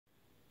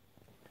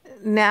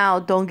Now,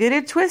 don't get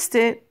it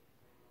twisted.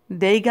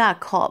 They got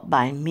caught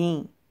by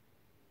me.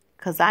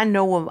 Because I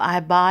know what I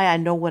buy. I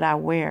know what I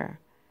wear.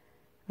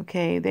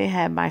 Okay, they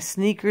had my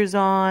sneakers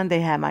on.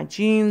 They had my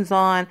jeans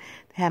on.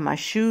 They had my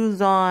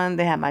shoes on.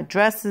 They had my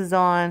dresses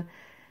on.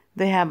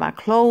 They had my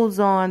clothes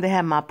on. They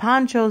had my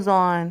ponchos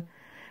on.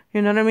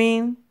 You know what I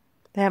mean?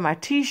 They had my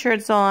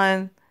t-shirts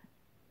on.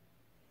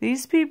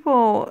 These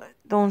people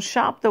don't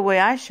shop the way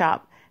I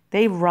shop.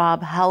 They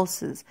rob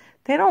houses.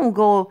 They don't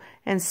go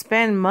and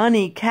spend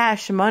money,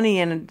 cash money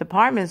in a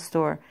department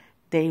store.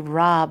 They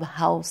rob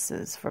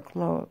houses for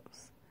clothes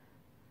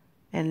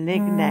and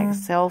knickknacks,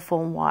 cell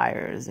phone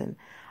wires. And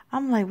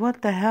I'm like,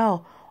 what the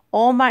hell?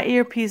 All my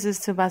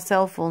earpieces to my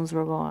cell phones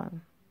were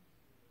gone.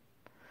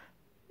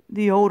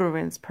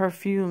 Deodorants,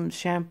 perfumes,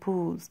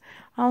 shampoos.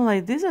 I'm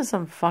like, these are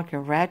some fucking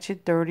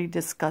ratchet, dirty,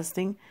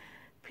 disgusting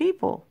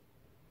people.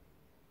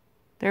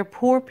 They're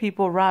poor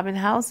people robbing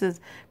houses.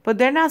 But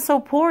they're not so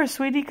poor,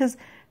 sweetie, because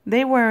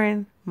they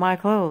wearing my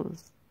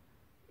clothes,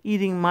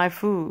 eating my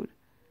food,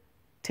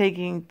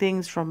 taking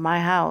things from my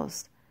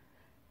house.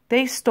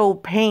 They stole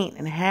paint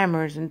and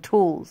hammers and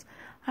tools.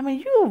 I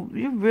mean,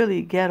 you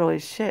really ghetto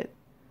as shit.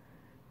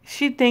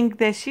 She think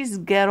that she's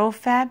ghetto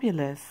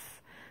fabulous.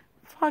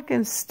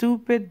 Fucking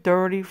stupid,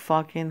 dirty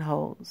fucking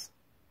hoes.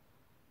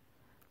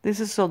 This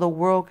is so the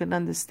world can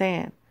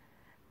understand.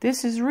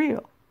 This is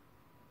real.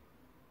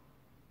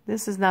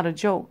 This is not a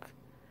joke.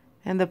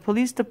 And the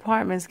police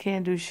departments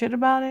can't do shit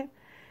about it.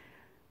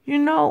 You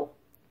know,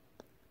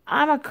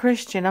 I'm a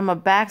Christian. I'm a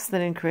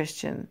backsliding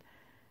Christian.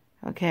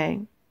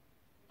 Okay?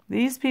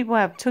 These people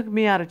have took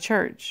me out of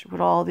church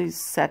with all these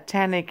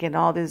satanic and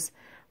all this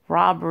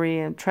robbery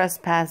and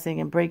trespassing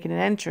and breaking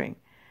and entering.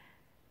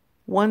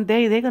 One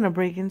day they're going to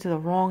break into the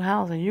wrong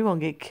house and you're going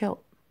to get killed.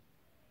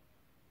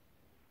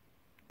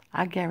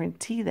 I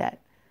guarantee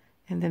that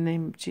in the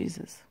name of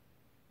Jesus.